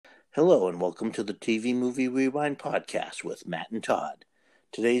Hello and welcome to the TV Movie Rewind podcast with Matt and Todd.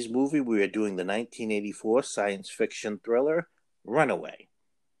 Today's movie, we are doing the 1984 science fiction thriller, Runaway.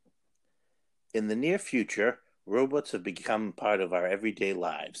 In the near future, robots have become part of our everyday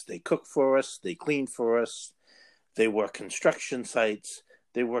lives. They cook for us, they clean for us, they work construction sites,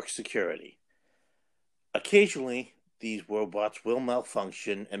 they work security. Occasionally, these robots will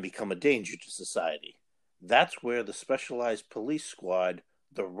malfunction and become a danger to society. That's where the specialized police squad,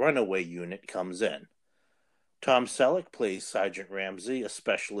 the Runaway Unit, comes in. Tom Selleck plays Sergeant Ramsey, a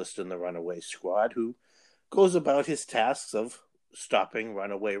specialist in the Runaway Squad who goes about his tasks of stopping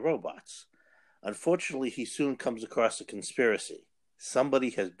runaway robots. Unfortunately, he soon comes across a conspiracy.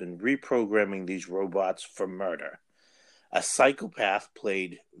 Somebody has been reprogramming these robots for murder. A psychopath,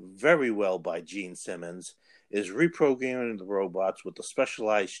 played very well by Gene Simmons, is reprogramming the robots with the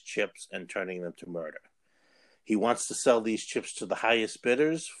specialized chips and turning them to murder. He wants to sell these chips to the highest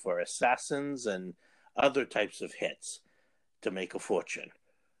bidders for assassins and other types of hits to make a fortune.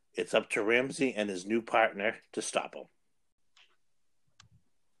 It's up to Ramsey and his new partner to stop him.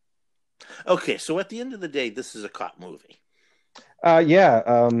 Okay, so at the end of the day, this is a cop movie.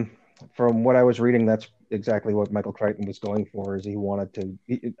 From what I was reading, that's exactly what Michael Crichton was going for. Is he wanted to?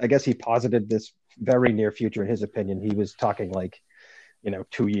 I guess he posited this very near future. In his opinion, he was talking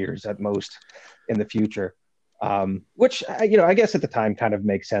 2 years at most in the future. Which, I guess at the time kind of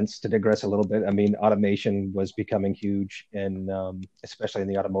makes sense. To digress a little bit, I mean, automation was becoming huge, especially in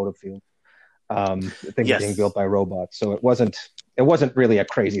the automotive field. Things Yes. are being built by robots, so it wasn't really a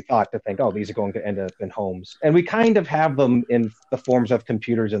crazy thought to think, oh, these are going to end up in homes. And we kind of have them in the forms of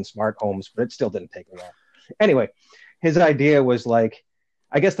computers and smart homes, but it still didn't take a while. Anyway, his idea was I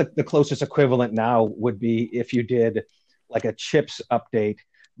guess the closest equivalent now would be if you did like a chips update,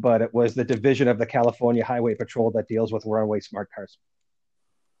 but it was the division of the California Highway Patrol that deals with runaway smart cars.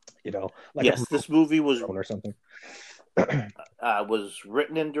 Yes, this movie was or something. Was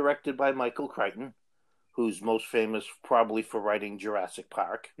written and directed by Michael Crichton, who's most famous probably for writing Jurassic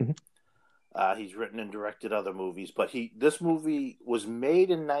Park. Mm-hmm. He's written and directed other movies, but this movie was made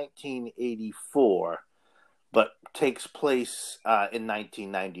in 1984, but takes place in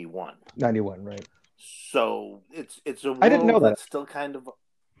 1991. 91, right? So it's a world I didn't know that. That's still kind of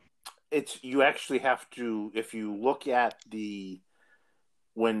you actually have to, if you look at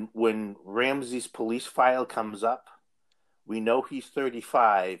when Ramsey's police file comes up, we know he's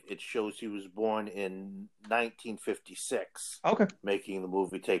 35. It shows he was born in 1956. Okay. Making the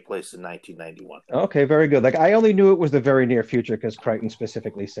movie take place in 1991. Okay, very good. I only knew it was the very near future because Crichton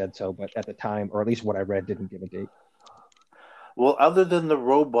specifically said so, but at the time, or at least what I read, didn't give a date. Well, other than the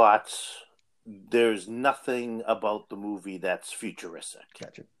robots, there's nothing about the movie that's futuristic.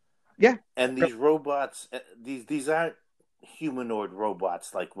 Gotcha. Yeah. And these robots, these aren't humanoid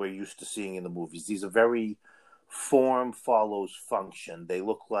robots like we're used to seeing in the movies. These are very form follows function. They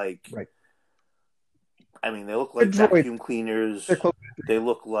look like, right. I mean, they look like vacuum cleaners. They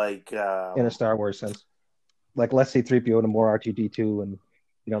look like in a Star Wars sense, like less C-3PO and more R2-D2, and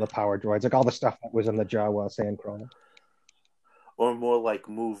the power droids, like all the stuff that was in the Jawa Sandcrawler, or more like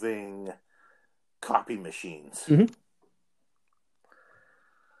moving copy machines. Mm-hmm.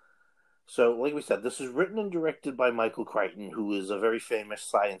 So, like we said, this is written and directed by Michael Crichton, who is a very famous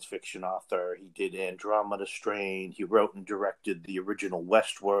science fiction author. He did Andromeda Strain. He wrote and directed the original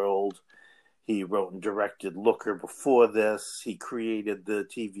Westworld. He wrote and directed Looker before this. He created the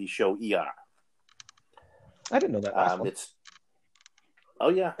TV show ER. I didn't know that last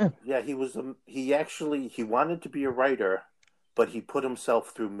one. Yeah. He wanted to be a writer, but he put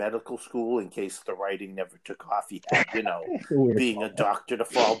himself through medical school in case the writing never took off. He had, being a doctor to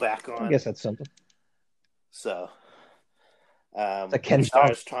fall back on. I guess that's something. So, it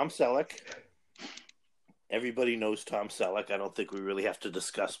stars Tom Selleck. Everybody knows Tom Selleck. I don't think we really have to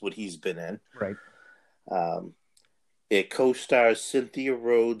discuss what he's been in. Right. It co-stars Cynthia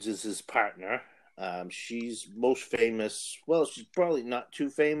Rhodes as his partner. She's most famous. Well, she's probably not too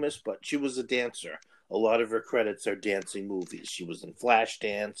famous, but she was a dancer. A lot of her credits are dancing movies. She was in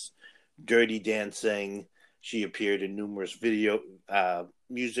Flashdance, Dirty Dancing. She appeared in numerous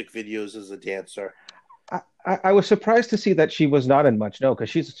music videos as a dancer. I was surprised to see that she was not in much. No, because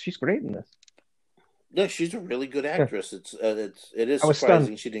she's great in this. Yeah, she's a really good actress. Yeah. It is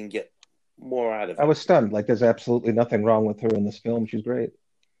surprising she didn't get more out of it. I was stunned. There's absolutely nothing wrong with her in this film. She's great.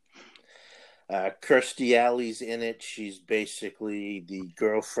 Kirstie Alley's in it. She's basically the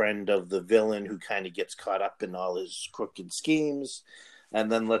girlfriend of the villain who kind of gets caught up in all his crooked schemes. And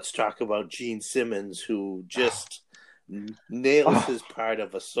then let's talk about Gene Simmons, who just nails Oh, his part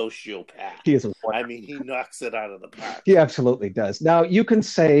of a sociopath. he is a I mean, he knocks it out of the park. he absolutely does. Now you can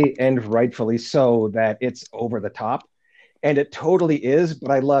say, and rightfully so, that it's over the top, and it totally is.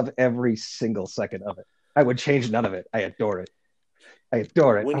 But I love every single second of it. I would change none of it. I adore it. I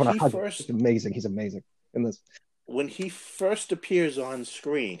adore it. I When want to he hug it. It's first amazing. He's amazing in this. when he first appears on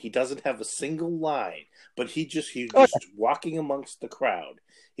screen, he doesn't have a single line, but he's Oh, just walking amongst the crowd.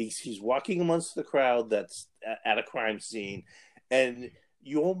 He's walking amongst the crowd that's at a crime scene, and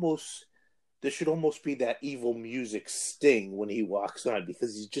you almost there should almost be that evil music sting when he walks on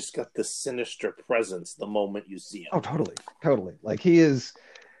because he's just got this sinister presence the moment you see him. oh, totally, totally. Like he is.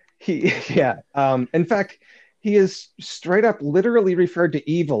 He, yeah. In fact, he is straight up, literally referred to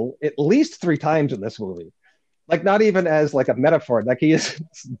evil at least 3 times in this movie. Like not even as like a metaphor. Like he is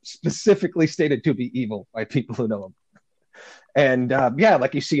specifically stated to be evil by people who know him. And yeah,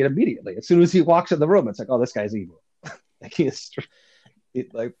 like you see it immediately as soon as he walks in the room. It's like, oh, this guy's evil. Like he is.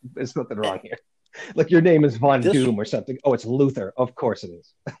 Like there's nothing wrong here. Like your name is Von This Doom or something. Oh, it's Luther. Of course it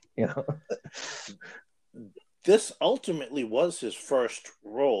is. You know. this ultimately was his first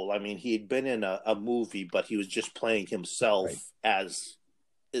role. I mean, he had been in a movie, but he was just playing himself Right. as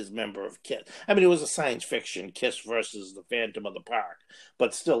his member of Kiss. I mean, it was a science fiction Kiss versus the Phantom of the Park,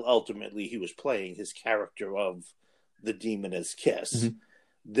 but still, ultimately, he was playing his character of the demon as Kiss. Mm-hmm.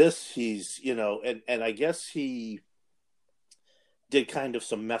 This, and I guess he did kind of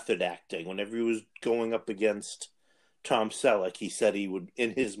some method acting whenever he was going up against Tom Selleck. He said he would,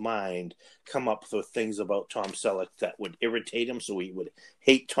 in his mind, come up with things about Tom Selleck that would irritate him, so he would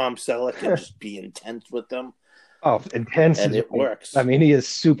hate Tom Selleck and just be intense with him. Oh, intense. And it works. I mean, he is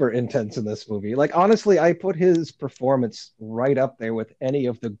super intense in this movie. Like, honestly, I put his performance right up there with any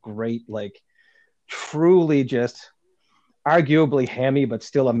of the great, like, truly just arguably hammy, but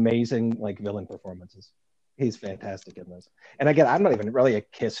still amazing, like, villain performances. He's fantastic in this. And again, I'm not even really a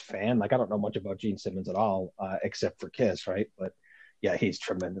Kiss fan. Like, I don't know much about Gene Simmons at all, except for Kiss, right? But yeah, he's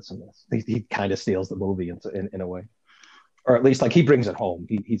tremendous in this. He kind of steals the movie in a way. Or at least, like, he brings it home.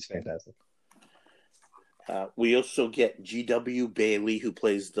 He's fantastic. We also get G.W. Bailey, who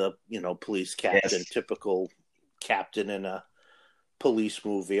plays the police captain, Yes. typical captain in a police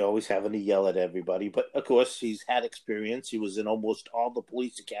movie, always having to yell at everybody. But of course, he's had experience. He was in almost all the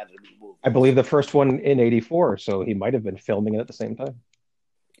Police Academy movies. I believe the first one in '84, so he might have been filming it at the same time.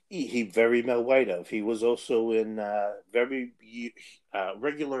 He very well might have. He was also in very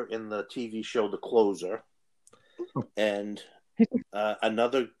regular in the TV show The Closer, and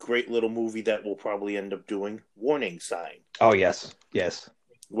another great little movie that we'll probably end up doing, Warning Sign. Oh, yes. Yes.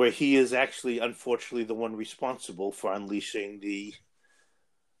 Where he is actually, unfortunately, the one responsible for unleashing the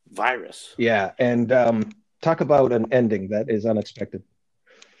virus. Yeah, and talk about an ending that is unexpected.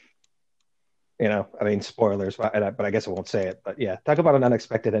 I mean, spoilers, but I guess I won't say it. But yeah, talk about an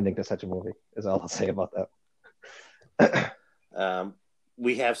unexpected ending to such a movie is all I'll say about that.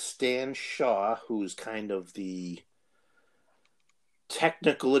 We have Stan Shaw, who's kind of the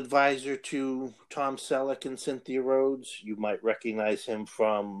technical advisor to Tom Selleck and Cynthia Rhodes. You might recognize him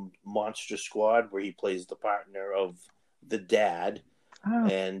from Monster Squad, where he plays the partner of the dad. Oh.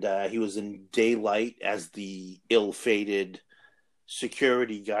 And he was in Daylight as the ill-fated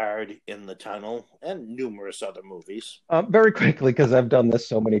security guard in the tunnel, and numerous other movies. Very quickly, because I've done this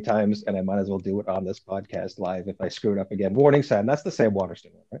so many times, and I might as well do it on this podcast live if I screw it up again. Warning Sign, that's the Sam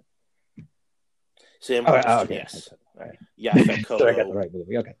Waterston one, right? Sam Waterston, okay. Yes. Right. Yeah, so I got the right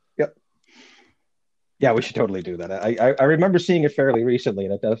movie. Okay. Yep. Yeah, we should totally do that. I remember seeing it fairly recently,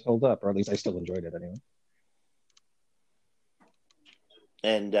 and it does hold up, or at least I still enjoyed it anyway.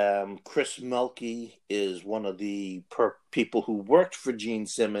 And Chris Melke is one of the people who worked for Gene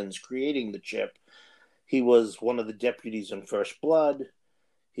Simmons creating the chip. He was one of the deputies in First Blood.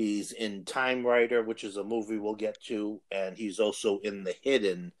 He's in Time Rider, which is a movie we'll get to. And he's also in The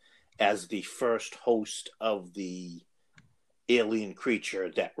Hidden as the first host of the alien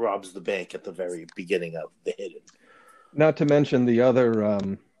creature that robs the bank at the very beginning of The Hidden. Not to mention the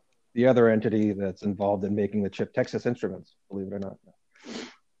other entity that's involved in making the chip, Texas Instruments, believe it or not.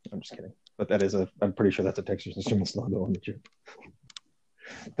 I'm just kidding. But I'm pretty sure that's a Texas Instruments logo on the chip.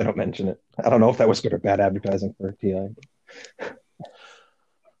 They don't mention it. I don't know if that was good or bad advertising for TI.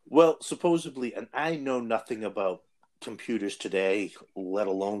 Well, supposedly, and I know nothing about computers today, let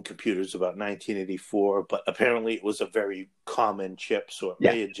alone computers about 1984, but apparently it was a very common chip, so it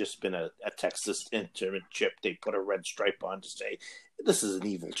may have just been a Texas Instrument chip they put a red stripe on to say, this is an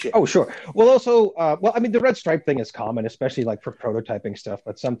evil chip. Oh, sure. Well, also, I mean, the red stripe thing is common, especially like for prototyping stuff,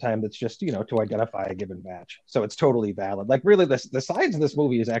 but sometimes it's just, to identify a given batch. So it's totally valid. Like really, the science in this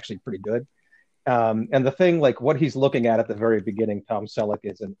movie is actually pretty good. And the thing, like what he's looking at the very beginning, Tom Selleck,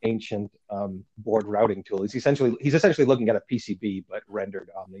 is an ancient board routing tool. He's essentially looking at a PCB, but rendered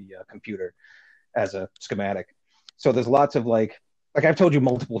on the computer as a schematic. So there's lots of like I've told you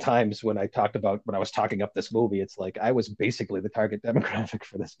multiple times when I talked about when I was talking up this movie, it's like I was basically the target demographic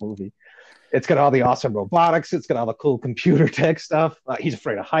for this movie. It's got all the awesome robotics. It's got all the cool computer tech stuff. He's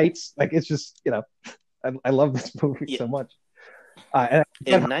afraid of heights. Like it's just, I love this movie Yeah. so much. And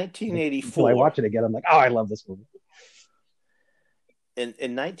In until I 1984, watch it again, I'm like, oh, I love this movie. in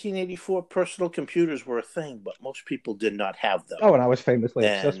 1984, personal computers were a thing, but most people did not have them. Oh, and I was famously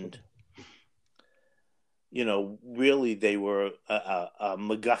obsessed with And it. really, they were a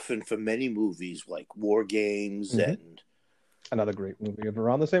MacGuffin for many movies like War Games Mhm. and Another great movie of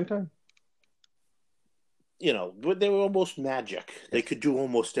around the same time. they were almost magic. They could do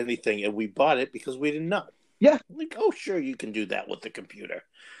almost anything, and we bought it because we didn't know. Yeah. Like, oh, sure, you can do that with the computer.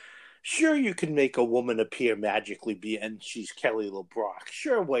 Sure, you can make a woman appear magically, and she's Kelly LeBrock.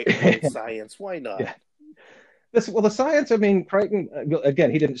 Sure, wait, science, why not? Yeah. The science, I mean, Crichton,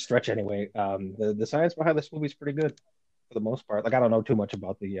 again, he didn't stretch anyway. The science behind this movie is pretty good for the most part. Like, I don't know too much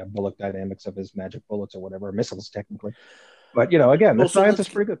about the bullet dynamics of his magic bullets or whatever, missiles technically. But, again, the science is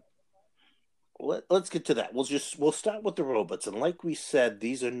pretty good. Let's get to that. We'll start with the robots. And like we said,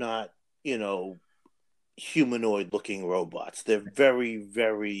 these are not, humanoid looking robots. They're very,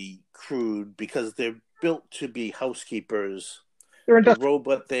 very crude because they're built to be housekeepers. They're The industrial.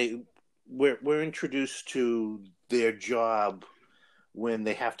 robot we're introduced to their job when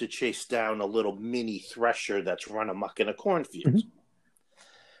they have to chase down a little mini thresher that's run amok in a cornfield. Mhm.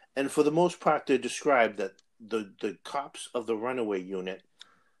 And for the most part, they're described that the cops of the runaway unit,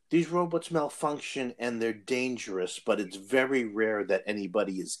 these robots malfunction and they're dangerous, but it's very rare that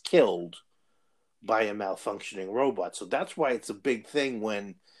anybody is killed by a malfunctioning robot. So that's why it's a big thing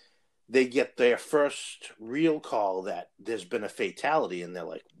when they get their first real call that there's been a fatality, and they're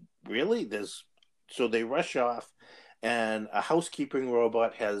like, really? So they rush off, and a housekeeping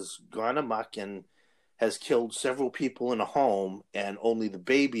robot has gone amok and has killed several people in a home, and only the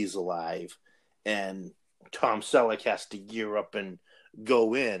baby's alive. And Tom Selleck has to gear up and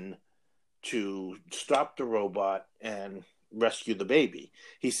go in to stop the robot and rescue the baby.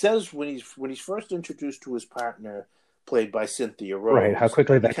 He says when he's first introduced to his partner, played by Cynthia Rose, Right, how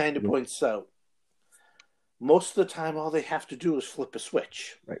quickly he that kind of points out most of the time all they have to do is flip a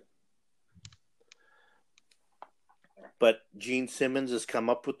switch. Right. But Gene Simmons has come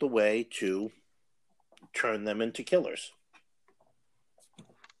up with the way to turn them into killers.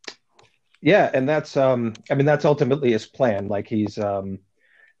 Yeah, and that's that's ultimately his plan. Like he's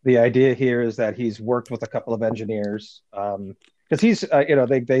the idea here is that he's worked with a couple of engineers because he's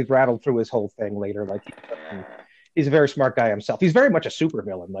they rattled through his whole thing later. Like he's a very smart guy himself. He's very much a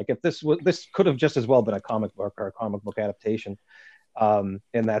supervillain. Like if this could have just as well been a comic book or a comic book adaptation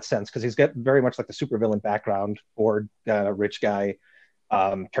in that sense, because he's got very much like the supervillain background. Bored rich guy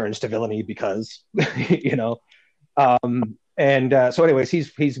turns to villainy because So anyways,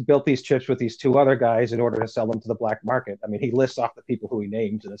 he's built these chips with these two other guys in order to sell them to the black market. I mean, he lists off the people who he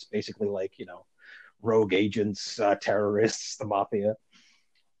names, and it's basically like, rogue agents, terrorists, the mafia.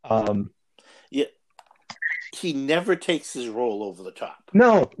 Yeah. He never takes his role over the top.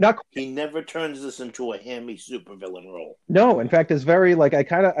 No, not he never turns this into a hammy supervillain role. No, in fact, it's very like I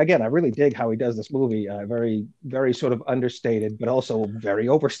really dig how he does this movie. Very, very sort of understated, but also very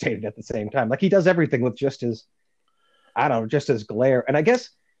overstated at the same time. Like he does everything with just his glare. And I guess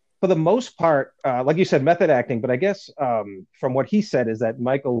for the most part, like you said, method acting, but I guess from what he said is that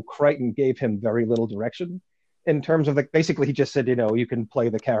Michael Crichton gave him very little direction in terms of basically he just said, you can play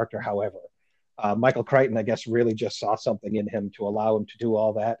the character however. Michael Crichton, I guess, really just saw something in him to allow him to do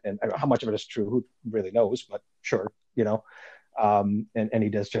all that. And I don't know how much of it is true, who really knows, but sure, and he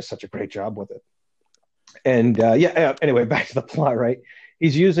does just such a great job with it. And anyway, back to the plot, right?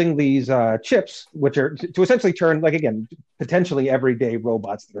 He's using these chips, which are to essentially turn, like, again, potentially everyday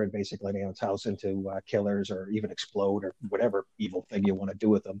robots that are in basically anyone's house into killers or even explode or whatever evil thing you want to do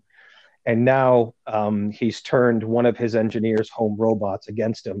with them. And now he's turned one of his engineers' home robots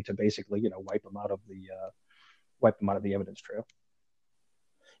against him to basically, wipe him out of the evidence trail.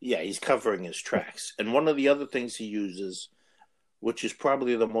 Yeah, he's covering his tracks. And one of the other things he uses, which is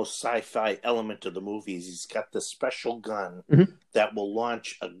probably the most sci-fi element of the movie, is he's got this special gun that will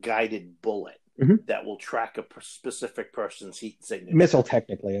launch a guided bullet that will track a specific person's heat signature. Missile,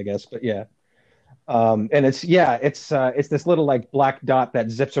 technically, I guess, but yeah. And it's this little like black dot that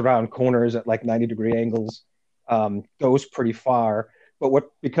zips around corners at like 90-degree angles, goes pretty far. But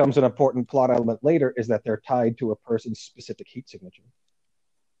what becomes an important plot element later is that they're tied to a person's specific heat signature.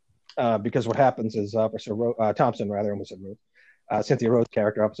 because what happens is Thompson, rather, almost said Rose. Cynthia Rose's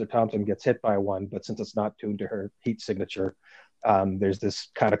character, Officer Thompson, gets hit by one, but since it's not tuned to her heat signature, there's this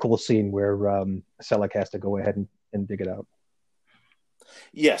kind of cool scene where Selleck has to go ahead and dig it out.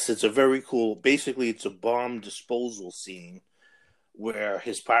 Yes, it's a very cool. Basically, it's a bomb disposal scene where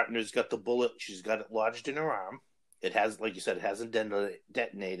his partner's got the bullet. She's got it lodged in her arm. It has, like you said, it hasn't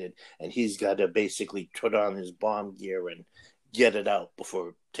detonated, and he's got to basically put on his bomb gear and get it out before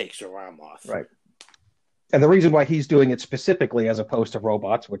it takes her arm off. Right. And the reason why he's doing it specifically as opposed to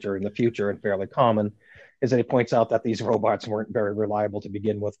robots, which are in the future and fairly common, is that he points out that these robots weren't very reliable to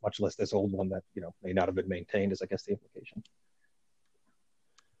begin with, much less this old one that, may not have been maintained, is I guess the implication.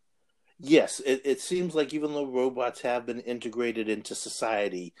 Yes, it seems like even though robots have been integrated into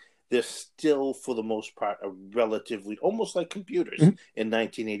society, they're still, for the most part, a relatively, almost like computers in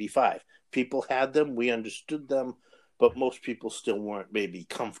 1985. People had them, we understood them, but most people still weren't maybe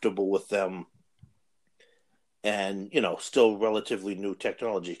comfortable with them. And, still relatively new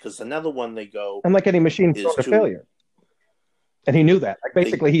technology. Because another one they go... And like any machine, prone to failure. And he knew that. Like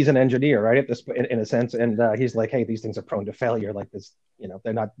basically, he's an engineer, right? At this, in a sense, and he's like, "Hey, these things are prone to failure. Like this,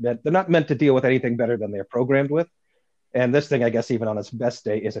 they're not meant to deal with anything better than they're programmed with. And this thing, I guess, even on its best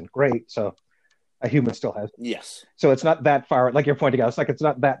day, isn't great. So a human still has. Yes. So it's not that far. Like you're pointing out, it's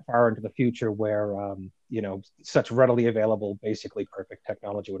not that far into the future where such readily available, basically perfect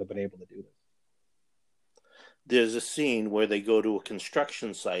technology would have been able to do this. There's a scene where they go to a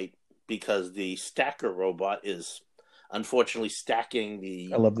construction site because the stacker robot is unfortunately stacking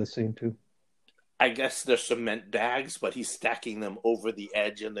the... I love this scene too. I guess they're cement bags, but he's stacking them over the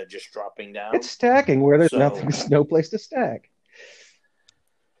edge and they're just dropping down. It's stacking where there's no place to stack.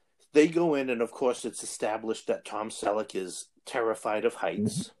 They go in, and of course it's established that Tom Selleck is terrified of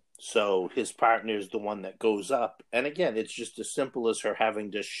heights. Mm-hmm. So his partner is the one that goes up. And again, it's just as simple as her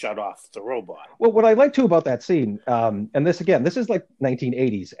having to shut off the robot. Well, what I like too about that scene, and this is like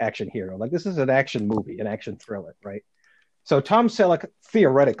 1980s action hero. Like this is an action movie, an action thriller, right? So Tom Selleck,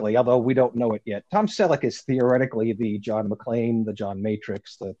 theoretically, although we don't know it yet, Tom Selleck is theoretically the John McClane, the John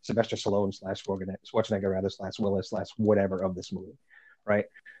Matrix, the Sylvester Stallone / Willis / whatever of this movie, right?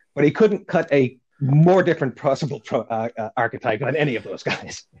 But he couldn't cut a more different possible archetype than any of those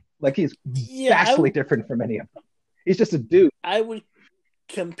guys. Like he's vastly different from any of them. He's just a dude. I would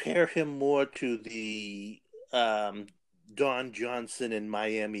compare him more to the Don Johnson in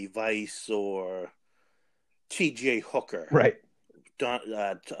Miami Vice or T.J. Hooker. Right.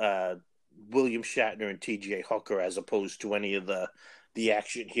 William Shatner and T.J. Hooker, as opposed to any of the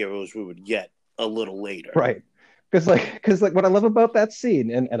action heroes we would get a little later. Right. Because what I love about that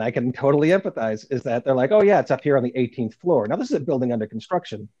scene, and I can totally empathize, is that they're like, oh yeah, it's up here on the 18th floor. Now this is a building under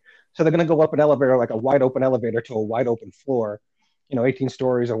construction. So they're going to go up an elevator, like a wide open elevator to a wide open floor, 18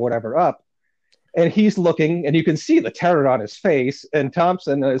 stories or whatever up. And he's looking, and you can see the terror on his face. And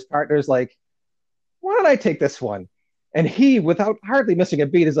Thompson, his partner's like, why don't I take this one? And he, without hardly missing a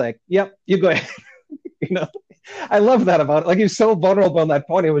beat, is like, yep, you go ahead. I love that about it. Like, he was so vulnerable on that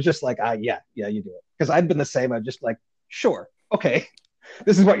point. It was just like, yeah, you do it. Because I'd been the same. I'm just like, sure, okay.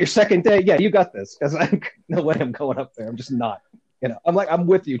 This is what, your second day? Yeah, you got this. Because I no way I'm going up there. I'm just not. I'm like, I'm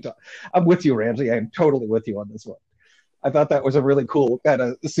with you, Tom. I'm with you, Ramsey. I am totally with you on this one. I thought that was a really cool kind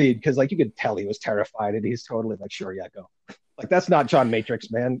of scene because, like, you could tell he was terrified, and he's totally like, sure, yeah, go. Like, that's not John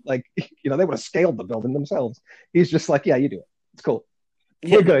Matrix, man. Like, they would have scaled the building themselves. He's just like, yeah, you do it. It's cool.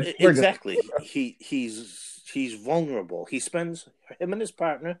 We're good. We're exactly. Good. He's vulnerable. Him and his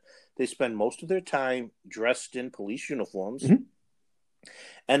partner, they spend most of their time dressed in police uniforms. Mm-hmm.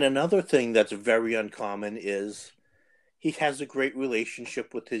 And another thing that's very uncommon is he has a great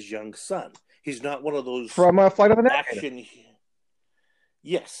relationship with his young son. He's not one of those from Flight of the Navigator.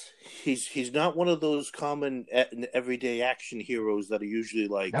 Yes, he's not one of those common everyday action heroes that are usually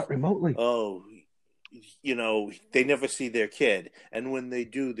like, not remotely. Oh, they never see their kid, and when they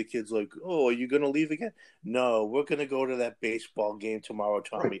do, the kid's like, "Oh, are you gonna leave again?" No, we're gonna go to that baseball game tomorrow,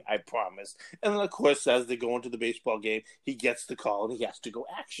 Tommy. Right. I promise. And then, of course, as they go into the baseball game, he gets the call and he has to go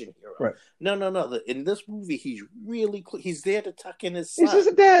action hero. Right. No. In this movie, he's really he's there to tuck in his son. He's just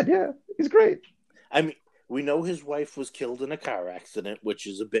a dad. Yeah, he's great. I mean, we know his wife was killed in a car accident, which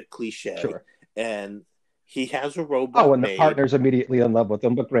is a bit cliche. Sure. And he has a robot. Oh, and the partner's immediately in love with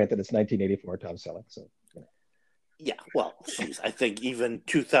him. But granted, it's 1984 Tom Selleck. So, yeah, well, geez, I think even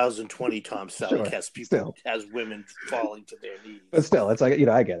 2020 Tom Selleck has women falling to their knees. But still, it's like,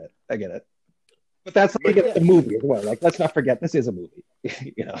 I get it. But that's like the movie as well. Like, let's not forget, this is a movie.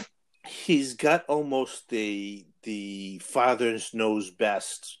 He's got almost the father knows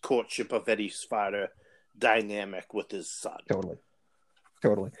best courtship of Eddie Sparta dynamic with his son. Totally.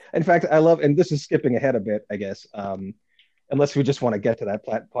 Totally. In fact, I love, and this is skipping ahead a bit, I guess, unless we just want to get to that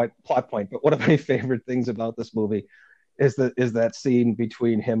plot point. But one of my favorite things about this movie is that scene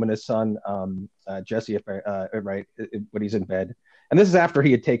between him and his son, Jesse, right, when he's in bed. And this is after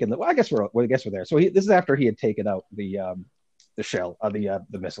he had taken the. Well, I guess we're there. So this is after he had taken out the shell of the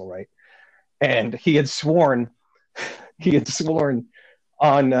missile, right? And he had sworn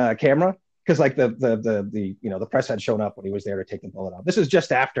on camera because like the press had shown up when he was there to take the bullet out. This is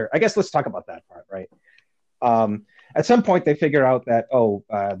just after. I guess let's talk about that part, right? At some point, they figure out that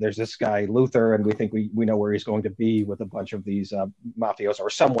there's this guy Luther, and we think we know where he's going to be with a bunch of these mafiosos or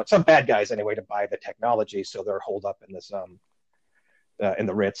some bad guys anyway to buy the technology. So they're holed up in this in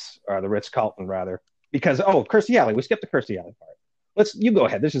the Ritz or the Ritz Carlton rather because Kirstie Alley. We skipped the Kirstie Alley part. You go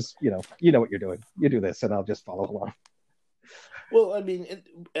ahead. This is you know what you're doing. You do this, and I'll just follow along. Well, I mean,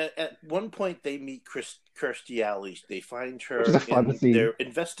 at one point they meet Kirstie Alley. They find her. They're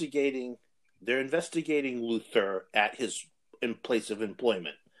investigating. They're investigating Luther at his place of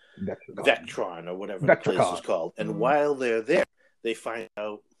employment, Vectron or whatever the place is called. And while they're there, they find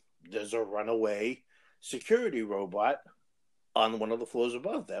out there's a runaway security robot on one of the floors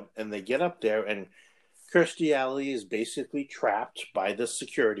above them. And they get up there, and Kirstie Alley is basically trapped by this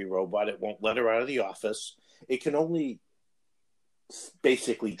security robot. It won't let her out of the office. It can only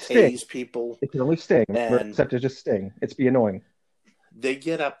basically tase people. It can only sting, except to just sting. It's be annoying. They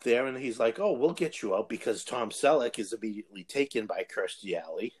get up there, and he's like, "Oh, we'll get you out," because Tom Selleck is immediately taken by Kirstie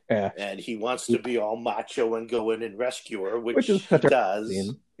Alley, and he wants to be all macho and go in and rescue her, which is he does.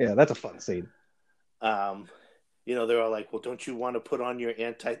 Scene. Yeah, that's a fun scene. They're all like, "Well, don't you want to put on your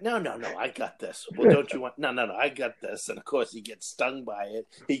anti?" No, I got this. Well, don't you want? No, I got this. And of course, he gets stung by it.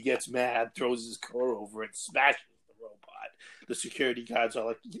 He gets mad, throws his car over it, smashes the robot. The security guards are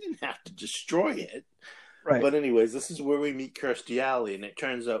like, "You didn't have to destroy it." Right. But anyways, this is where we meet Kirstie Alley, and it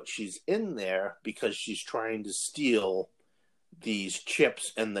turns out she's in there because she's trying to steal these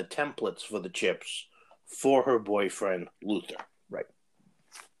chips and the templates for the chips for her boyfriend, Luther. Right.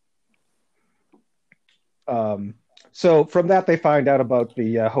 So from that, they find out about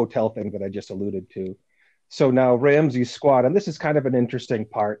the hotel thing that I just alluded to. So now Ramsey's squad, and this is kind of an interesting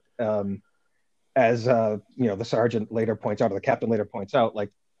part, as the sergeant later points out, or the captain later points out, like,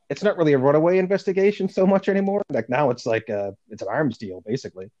 it's not really a runaway investigation so much anymore. Like now it's like it's an arms deal,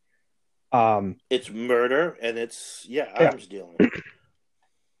 basically. It's murder and it's arms dealing.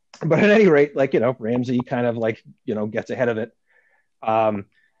 But at any rate, like, Ramsey kind of like, gets ahead of it.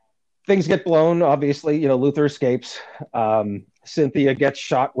 Things get blown, obviously, Luther escapes. Cynthia gets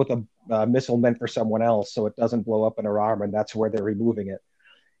shot with a missile meant for someone else, so it doesn't blow up in her arm, and that's where they're removing it.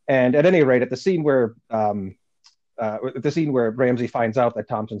 And at any rate, at the scene where Ramsey finds out that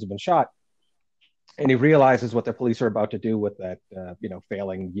Thompson's been shot, and he realizes what the police are about to do with that,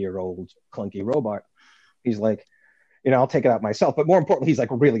 failing year-old clunky robot, he's like, I'll take it out myself. But more importantly, he's like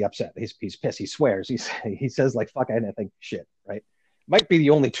really upset. He's pissed. He swears. He says like, fuck, I didn't think shit, right? Might be the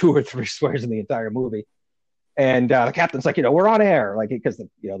only 2 or 3 swears in the entire movie. And the captain's like, we're on air, like, because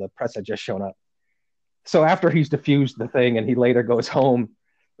the press had just shown up. So after he's diffused the thing and he later goes home,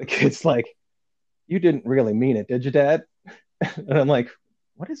 the kid's like, you didn't really mean it, did you, Dad? And I'm like,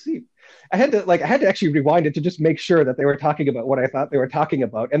 what is he? I had to actually rewind it to just make sure that they were talking about what I thought they were talking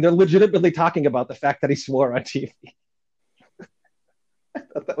about. And they're legitimately talking about the fact that he swore on TV. I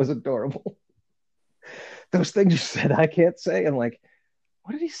thought that was adorable. Those things you said I can't say. I'm like,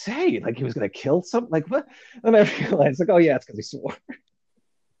 what did he say? Like he was going to kill something? Like what? And I realized, like, oh yeah, it's because he swore.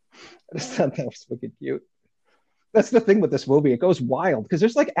 I just thought that was fucking cute. That's the thing with this movie. It goes wild because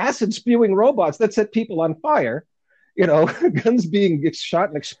there's like acid spewing robots that set people on fire. Guns being shot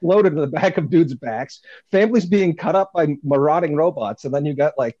and exploded in the back of dudes' backs, families being cut up by marauding robots, and then you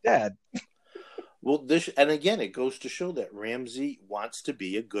got like Dad. Well, and again, it goes to show that Ramsey wants to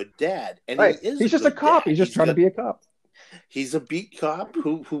be a good dad, and right. He's just a cop. Dad. He's just trying to be a cop. He's a beat cop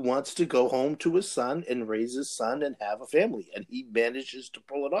who wants to go home to his son and raise his son and have a family, and he manages to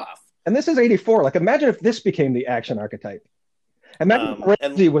pull it off. And this is 1984. Like, imagine if this became the action archetype. Imagine if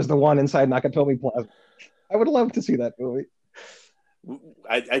Ramsey was the one inside Nakatomi Plaza. I would love to see that movie.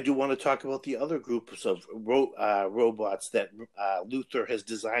 I do want to talk about the other groups of robots that Luther has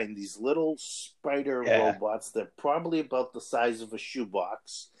designed. These little spider robots. They're probably about the size of a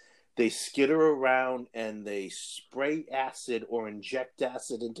shoebox. They skitter around and they spray acid or inject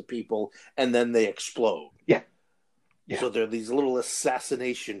acid into people, and then they explode. Yeah. So they're these little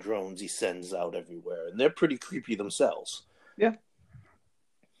assassination drones he sends out everywhere, and they're pretty creepy themselves. Yeah.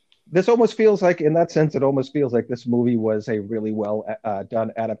 This almost feels like, in that sense, it almost feels like this movie was a really well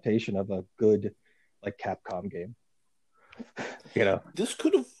done adaptation of a good, like, Capcom game. You know? This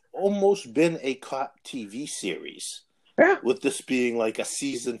could have almost been a cop TV series. Yeah. With this being like a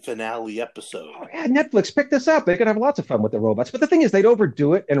season finale episode. Oh, yeah, Netflix, pick this up. They could have lots of fun with the robots. But the thing is, they'd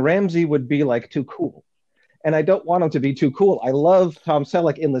overdo it, and Ramsey would be like too cool. And I don't want him to be too cool. I love Tom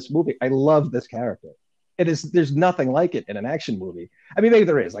Selleck in this movie. I love this character. It is. There's nothing like it in an action movie. I mean, maybe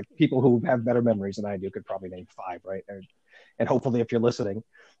there is. Like people who have better memories than I do could probably name 5, right? And hopefully, if you're listening,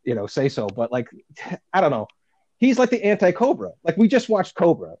 say so. But like, I don't know. He's like the anti-Cobra. Like we just watched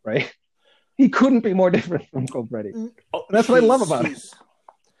Cobra, right? He couldn't be more different from Cobretti. Oh, that's what I love about him.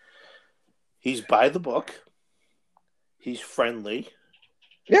 He's by the book. He's friendly.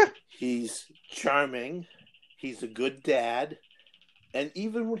 Yeah. He's charming. He's a good dad. And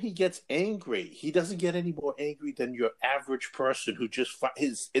even when he gets angry, he doesn't get any more angry than your average person who just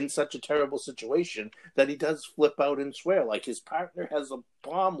is in such a terrible situation that he does flip out and swear. Like his partner has a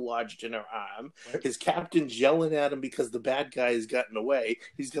bomb lodged in her arm. Right. His captain's yelling at him because the bad guy has gotten away.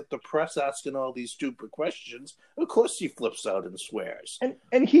 He's got the press asking all these stupid questions. Of course he flips out and swears.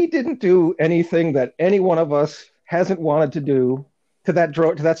 And he didn't do anything that any one of us hasn't wanted to do to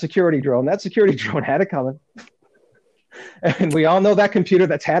that security drone. That security drone had it coming. And we all know that computer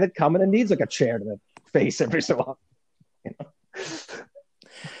that's had it coming and needs like a chair to the face every so often.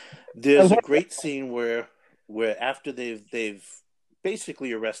 There's a great scene where after they've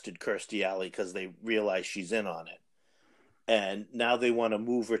basically arrested Kirstie Alley because they realize she's in on it, and now they want to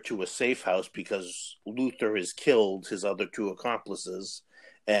move her to a safe house because Luther has killed his other 2 accomplices,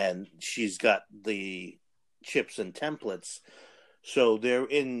 and she's got the chips and templates. So they're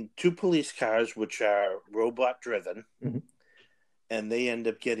in 2 police cars, which are robot-driven, mm-hmm. and they end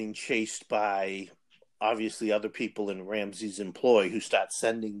up getting chased by, obviously, other people in Ramsey's employ who start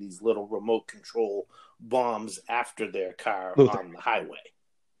sending these little remote control bombs after their car Luther. On the highway.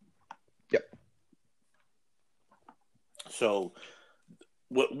 Yep. So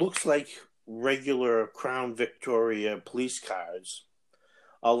what looks like regular Crown Victoria police cars,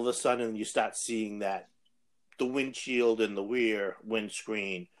 all of a sudden you start seeing that the windshield and the rear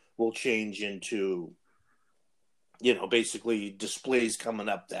windscreen will change into, basically displays coming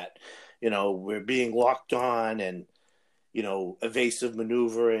up that, we're being locked on and, evasive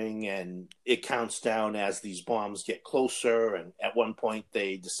maneuvering, and it counts down as these bombs get closer. And at one point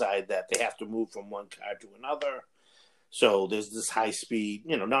they decide that they have to move from one car to another. So there's this high speed,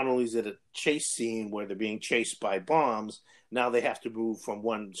 not only is it a chase scene where they're being chased by bombs, now they have to move from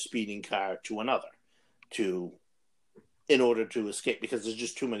one speeding car to another in order to escape because there's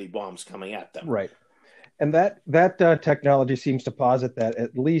just too many bombs coming at them. Right. And that technology seems to posit that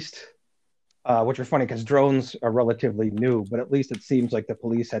at least, which are funny because drones are relatively new, but at least it seems like the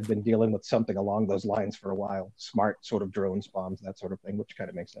police had been dealing with something along those lines for a while. Smart sort of drones, bombs, that sort of thing, which kind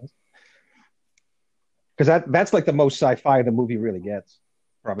of makes sense. Because that's like the most sci-fi the movie really gets.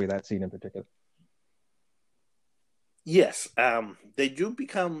 Probably that scene in particular. Yes. They do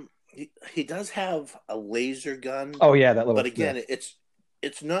become... He does have a laser gun. Oh yeah, that little. But again, it's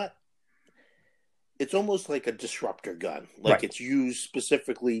not. It's almost like a disruptor gun. Like right. It's used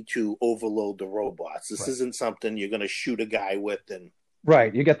specifically to overload the robots. This isn't something you're going to shoot a guy with and.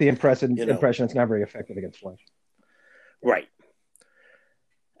 Right, you get the impression it's not very effective against flesh. Right.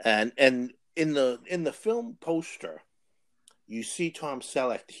 And in the film poster, you see Tom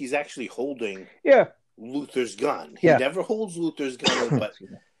Selleck. He's actually holding Luther's gun. He never holds Luther's gun, but.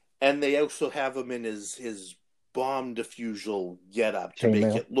 And they also have him in his bomb defusal getup to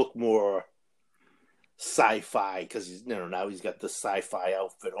make it look more sci-fi because now he's got the sci-fi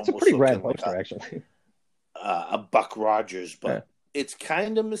outfit. It's almost a pretty rad poster, actually. A Buck Rogers, but it's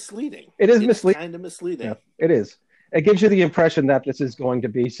kind of misleading. It is misleading. Kind of misleading. Yeah, it is. It gives you the impression that this is going to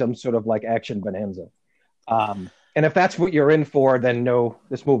be some sort of like action bonanza. And if that's what you're in for, then no,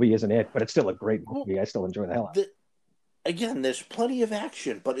 this movie isn't it. But it's still a great movie. I still enjoy the hell out of it. Again, there's plenty of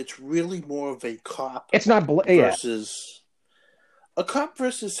action, but it's really more of a cop. It's not versus a cop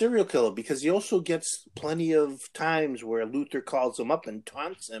versus serial killer because he also gets plenty of times where Luther calls him up and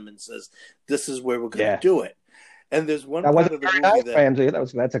taunts him and says, "This is where we're going to do it." And there's one part of the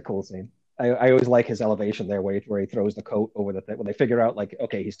movie that's a cool scene. I always like his elevation there, where he throws the coat over the thing. When they figure out, like,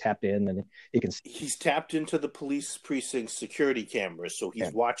 okay, he's tapped in and he can. He's tapped into the police precinct security cameras, so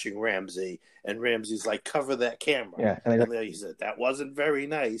he's watching Ramsey, and Ramsey's like, "Cover that camera." Yeah, and then he said, "That wasn't very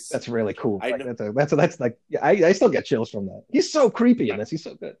nice." That's really cool. That's like I still get chills from that. He's so creepy in this. He's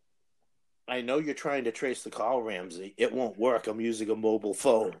so good. I know you're trying to trace the call, Ramsey. It won't work. I'm using a mobile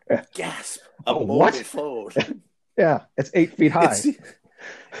phone. Gasp! A mobile phone. Yeah, it's 8 feet high.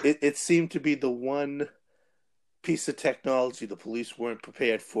 It seemed to be the one piece of technology the police weren't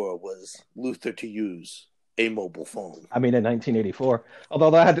prepared for was Luther to use. a mobile phone. I mean, in 1984.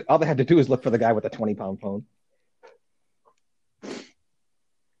 Although all they had to do is look for the guy with the 20-pound phone.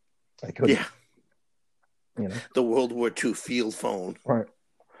 I couldn't. Yeah. You know. The World War II field phone. Right.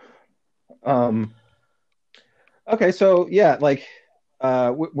 Okay, so yeah, like,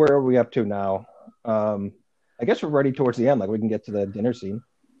 where are we up to now? I guess we're ready towards the end. Like, we can get to the dinner scene.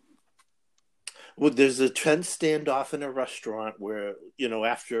 Well, there's a tense standoff in a restaurant where,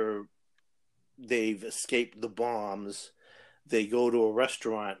 after they've escaped the bombs, they go to a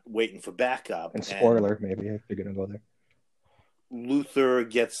restaurant waiting for backup. And spoiler, maybe if you're gonna go there. Luther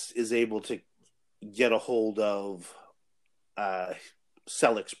is able to get a hold of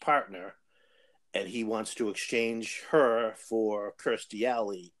Selleck's partner, and he wants to exchange her for Kirstie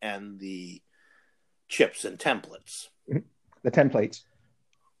Alley and the chips and templates. The templates.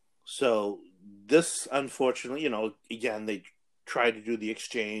 So this, unfortunately, again, they try to do the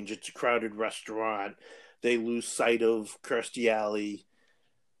exchange. It's a crowded restaurant. They lose sight of Kirstie Alley.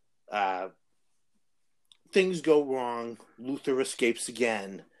 Things go wrong. Luther escapes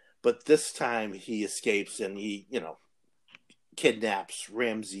again, but this time he escapes and he, kidnaps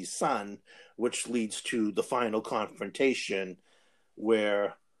Ramsey's son, which leads to the final confrontation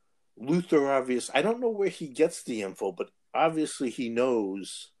where Luther I don't know where he gets the info, but obviously he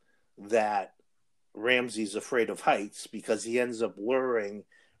knows that Ramsey's afraid of heights because he ends up luring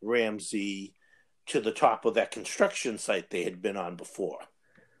Ramsey to the top of that construction site they had been on before.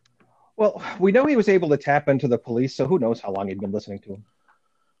 Well, we know he was able to tap into the police, so who knows how long he'd been listening to him.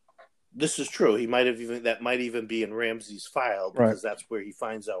 This is true. That might even be in Ramsey's file because That's where he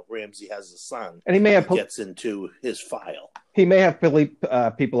finds out Ramsey has a son, and he may have gets into his file. He may have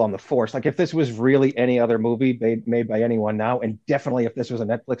people on the force. Like if this was really any other movie made by anyone now, and definitely if this was a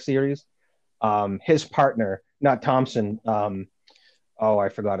Netflix series, his partner, not Thompson. I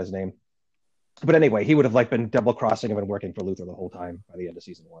forgot his name. But anyway, he would have been double crossing him and working for Luther the whole time by the end of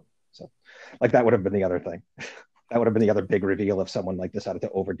season 1. So, that would have been the other thing. That would have been the other big reveal if someone decided to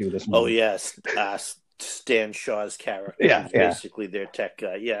overdo this movie. Oh yes, Stan Shaw's character. Yeah, basically their tech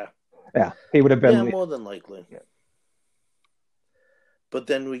guy. Yeah, he would have been. Yeah, more than likely. Yeah. But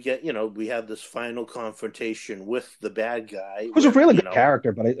then we get, we have this final confrontation with the bad guy. Who's a really good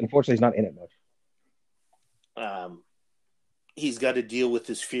character, but unfortunately he's not in it much. He's got to deal with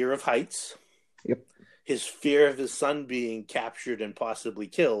his fear of heights. Yep. His fear of his son being captured and possibly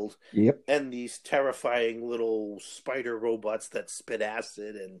killed. Yep. And these terrifying little spider robots that spit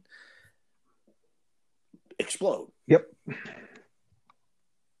acid and explode. Yep.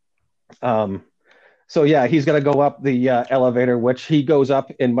 So yeah, he's going to go up the elevator, which he goes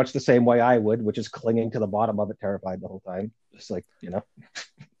up in much the same way I would, which is clinging to the bottom of it, terrified the whole time, just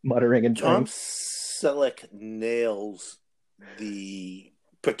muttering and Tom Selleck nails the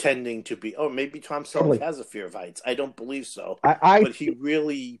pretending to be. Oh, maybe Tom Selleck has a fear of heights. I don't believe so, but he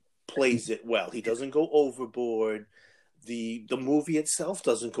really plays it well. He doesn't go overboard. The movie itself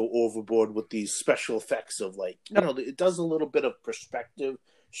doesn't go overboard with these special effects of it does a little bit of perspective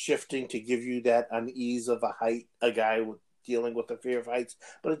shifting to give you that unease of a guy dealing with the fear of heights,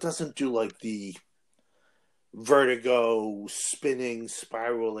 but it doesn't do the vertigo, spinning,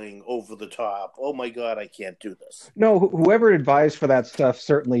 spiraling over the top. Oh my God, I can't do this. No, whoever advised for that stuff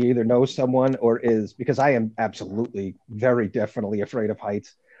certainly either knows someone or is, because I am absolutely, very definitely afraid of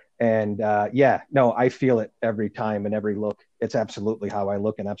heights. And I feel it every time and every look. It's absolutely how I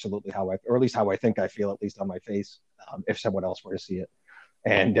look and absolutely or at least how I think I feel, at least on my face, if someone else were to see it.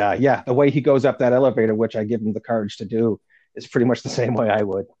 And the way he goes up that elevator, which I give him the courage to do, is pretty much the same way I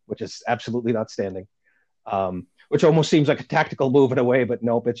would, which is absolutely not standing. Which almost seems like a tactical move in a way, but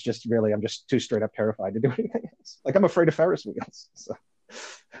nope, it's just really, I'm just too straight up terrified to do anything else. I'm afraid of Ferris wheels. So.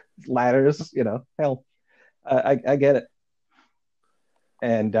 Ladders, hell, I get it.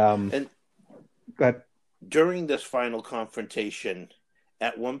 And go ahead. During this final confrontation,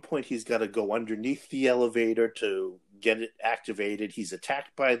 at one point he's got to go underneath the elevator to get it activated. He's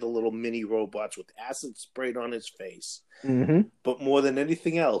attacked by the little mini robots with acid sprayed on his face. Mm-hmm. But more than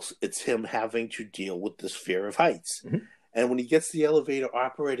anything else, it's him having to deal with this fear of heights. Mm-hmm. And when he gets the elevator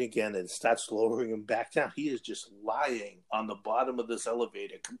operating again and starts lowering him back down, he is just lying on the bottom of this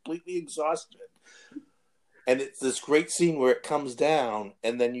elevator, completely exhausted. And it's this great scene where it comes down,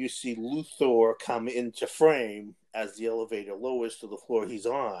 and then you see Luthor come into frame as the elevator lowers to the floor he's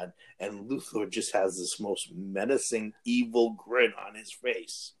on, and Luthor just has this most menacing, evil grin on his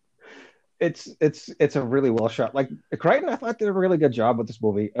face. It's a really well shot. Crichton, I thought did a really good job with this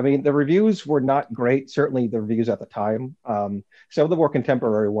movie. I mean, the reviews were not great. Certainly, the reviews at the time. Some of the more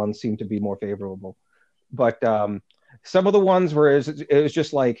contemporary ones seemed to be more favorable, but some of the ones where it was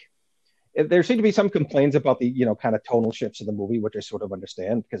just there seem to be some complaints about the kind of tonal shifts of the movie, which I sort of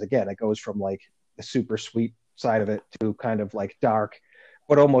understand because again, it goes from like the super sweet side of it to kind of like dark,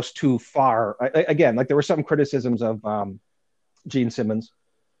 but almost too far. Again, like there were some criticisms of Gene Simmons,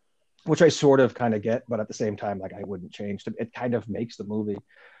 which I sort of kind of get, but at the same time, like I wouldn't change. It kind of makes the movie.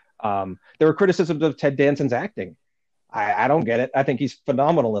 There were criticisms of Ted Danson's acting. I don't get it. I think he's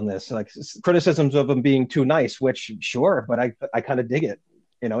phenomenal in this. Like criticisms of him being too nice, which sure, but I kind of dig it.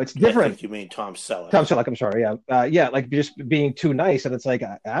 It's different. I think you mean Tom Selleck. Tom Selleck, I'm sorry. Yeah. Yeah. Like just being too nice. And it's like,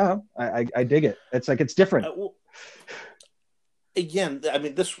 I dig it. It's like, it's different. Again, I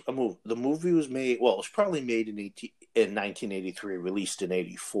mean, the movie was made, well, it was probably made in 1983, released in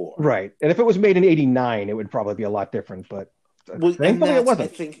 84. Right. And if it was made in 89, it would probably be a lot different, but thankfully it wasn't. I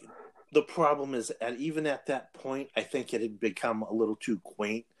think the problem is, and even at that point, I think it had become a little too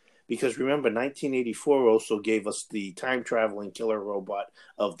quaint. Because remember, 1984 also gave us the time-traveling killer robot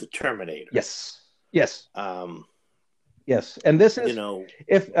of the Terminator. Yes. Yes. Yes. And this is,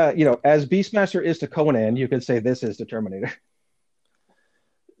 if, as Beastmaster is to Conan, you could say this is the Terminator.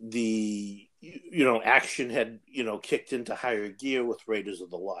 The, action had, kicked into higher gear with Raiders of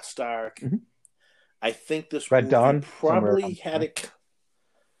the Lost Ark. Mm-hmm. I think this Red Dawn probably had it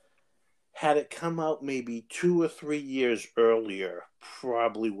come out maybe 2 or 3 years earlier,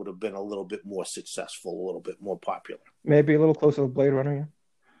 probably would have been a little bit more successful, a little bit more popular. Maybe a little closer to Blade Runner, yeah.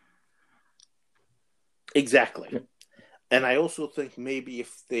 Exactly. Yeah. And I also think maybe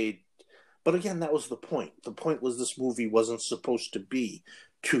but again, that was the point. The point was this movie wasn't supposed to be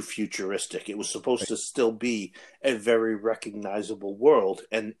too futuristic. It was supposed to still be a very recognizable world,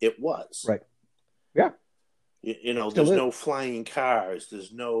 and it was. Right. Yeah. There's no flying cars.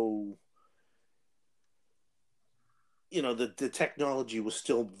 There's no... the technology was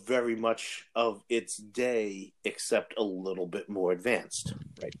still very much of its day, except a little bit more advanced.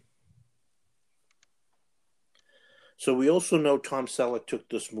 Right. So we also know Tom Selleck took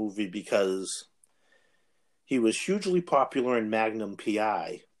this movie because he was hugely popular in Magnum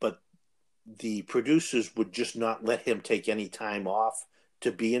P.I., but the producers would just not let him take any time off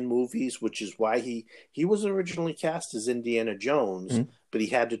to be in movies, which is why he was originally cast as Indiana Jones, mm-hmm. but he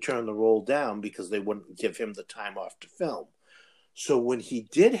had to turn the role down because they wouldn't give him the time off to film. So when he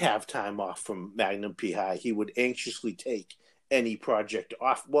did have time off from Magnum P.I., he would anxiously take any project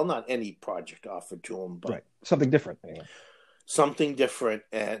off. Well, not any project offered to him, but right. Something different. Anyway. Something different,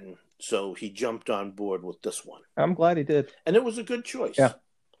 and so he jumped on board with this one. I'm glad he did. And it was a good choice. Yeah.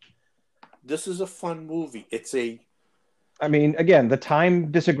 This is a fun movie. I mean, again, the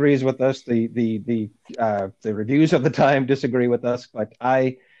time disagrees with us. The reviews of the time disagree with us, but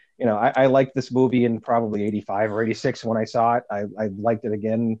I liked this movie in probably 85 or 86 when I saw it. I liked it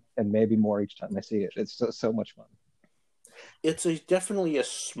again and maybe more each time I see it. It's so much fun. It's definitely a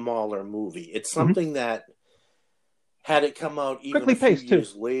smaller movie. It's something mm-hmm. that, had it come out even quickly a few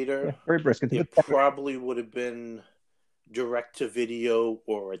years later, yeah, very brisk. It probably would have been direct to video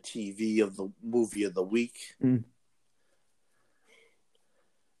or a TV of the movie of the week. Mm.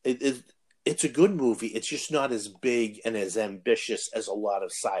 It's a good movie. It's just not as big and as ambitious as a lot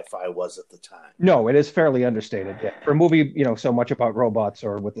of sci-fi was at the time. No, it is fairly understated. Yeah. For a movie, so much about robots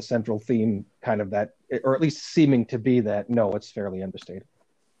or with the central theme kind of that, or at least seeming to be that, no, it's fairly understated.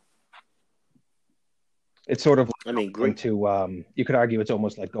 It's sort of great to, you could argue it's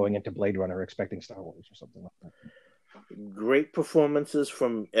almost like going into Blade Runner expecting Star Wars or something like that. Great performances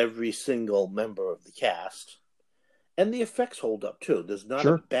from every single member of the cast. And the effects hold up too. There's not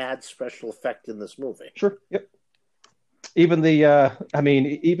a bad special effect in this movie. Sure. Yep. Even the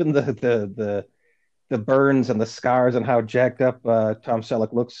burns and the scars and how jacked up Tom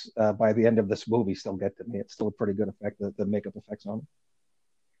Selleck looks by the end of this movie still get to me. It's still a pretty good effect. The makeup effects on him.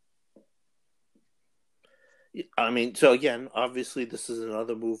 I mean, so again, obviously, this is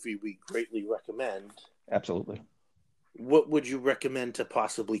another movie we greatly recommend. Absolutely. What would you recommend to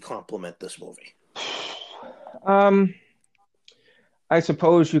possibly complement this movie? I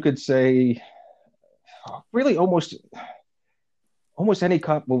suppose you could say really almost any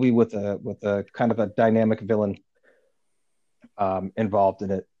cop movie with a kind of a dynamic villain involved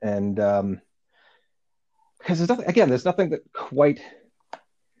in it. And because there's nothing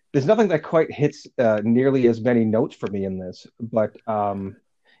that quite hits nearly as many notes for me in this, but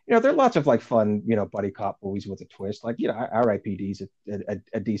there are lots of like fun, buddy cop movies with a twist. Like, R.I.P.D. is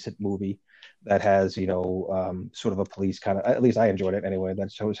a decent movie that has, sort of a police kind of, at least I enjoyed it anyway,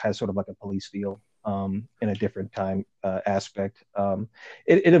 that has sort of like a police feel in a different time aspect.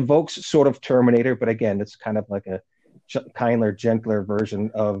 It evokes sort of Terminator, but again, it's kind of like a kinder, gentler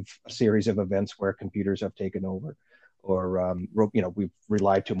version of a series of events where computers have taken over. or we've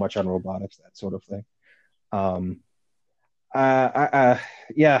relied too much on robotics, that sort of thing. Um,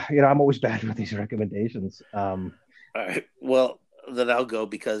 yeah, I'm always bad with these recommendations. All right. Well, then I'll go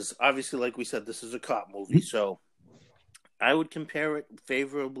because obviously, like we said, this is a cop movie. So I would compare it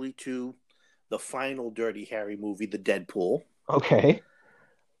favorably to the final Dirty Harry movie, The Deadpool. Okay.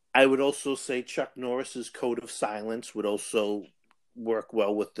 I would also say Chuck Norris's Code of Silence would also work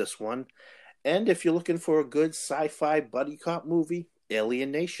well with this one. And if you're looking for a good sci-fi buddy cop movie,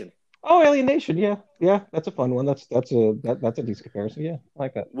 Alien Nation. Oh, Alien Nation, yeah, that's a fun one. That's a decent comparison. Yeah, I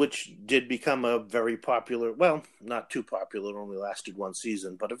like that. Which did become a very popular, well, not too popular, it only lasted one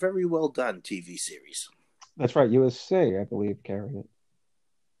season, but a very well done TV series. That's right. USA, I believe, carried it.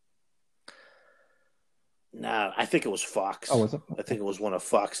 Nah, I think it was Fox. Oh, was it? I think it was one of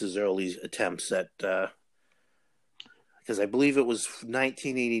Fox's early attempts at, because I believe it was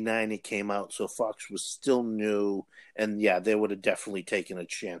 1989 it came out, so Fox was still new, and yeah, they would have definitely taken a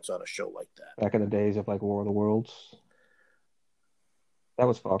chance on a show like that. Back in the days of like War of the Worlds. That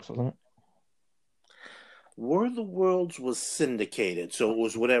was Fox, wasn't it? War of the Worlds was syndicated, so it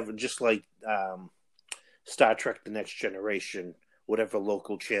was whatever, just like Star Trek: The Next Generation, whatever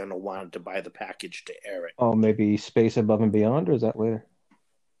local channel wanted to buy the package to air it. Oh, maybe Space Above and Beyond, or is that later?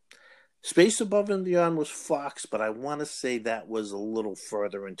 Space Above and Beyond was Fox, but I want to say that was a little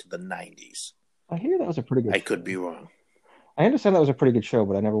further into the 90s. I hear that was a pretty good I show. could be wrong. I understand that was a pretty good show,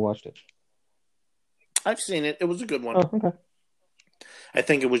 but I never watched it. I've seen it. It was a good one. Oh, okay. I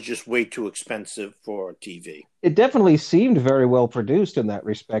think it was just way too expensive for TV. It definitely seemed very well produced in that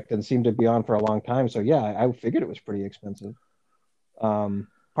respect and seemed to be on for a long time. So yeah, I figured it was pretty expensive.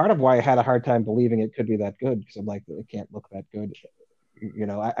 Part of why I had a hard time believing it could be that good, because I'm like, it can't look that good.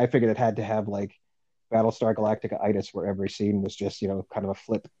 I figured it had to have like Battlestar Galactica-itis, where every scene was just, kind of a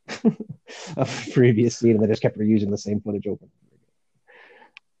flip of a previous scene, and they just kept reusing the same footage over.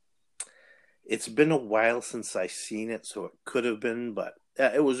 It's been a while since I've seen it, so it could have been, but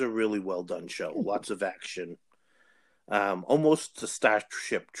it was a really well done show. Lots of action. Almost the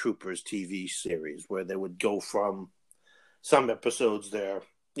Starship Troopers TV series, where they would go from some episodes there,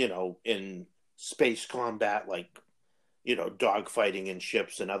 in space combat, like, dogfighting in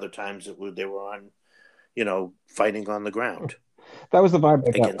ships, and other times they were on, fighting on the ground. That was the vibe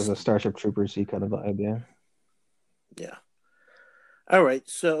I got, was a Starship Troopers-y kind of vibe, yeah. Yeah. All right,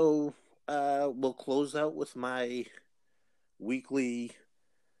 so we'll close out with my weekly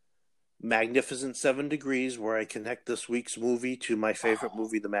Magnificent Seven Degrees, where I connect this week's movie to my favorite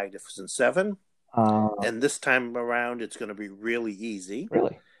movie, The Magnificent Seven. And this time around, it's going to be really easy.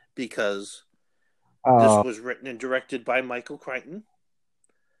 Really? Because this was written and directed by Michael Crichton.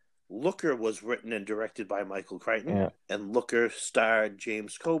 Looker was written and directed by Michael Crichton. Yeah. And Looker starred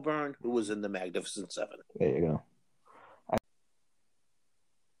James Coburn, who was in The Magnificent Seven. There you go.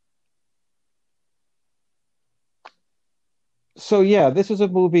 So yeah, this is a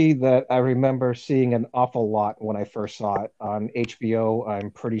movie that I remember seeing an awful lot when I first saw it on HBO.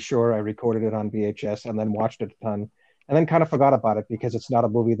 I'm pretty sure I recorded it on VHS and then watched it a ton, and then kind of forgot about it because it's not a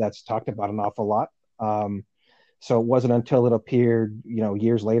movie that's talked about an awful lot. So it wasn't until it appeared,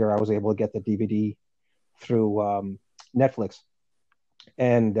 years later, I was able to get the DVD through Netflix.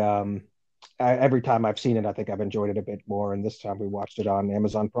 And every time I've seen it, I think I've enjoyed it a bit more. And this time we watched it on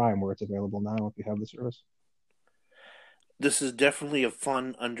Amazon Prime, where it's available now if you have the service. This is definitely a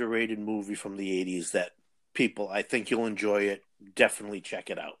fun, underrated movie from the 80s that people, I think you'll enjoy it. Definitely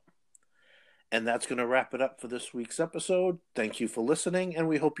check it out. And that's going to wrap it up for this week's episode. Thank you for listening, and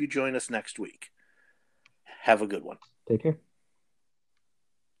we hope you join us next week. Have a good one. Take care.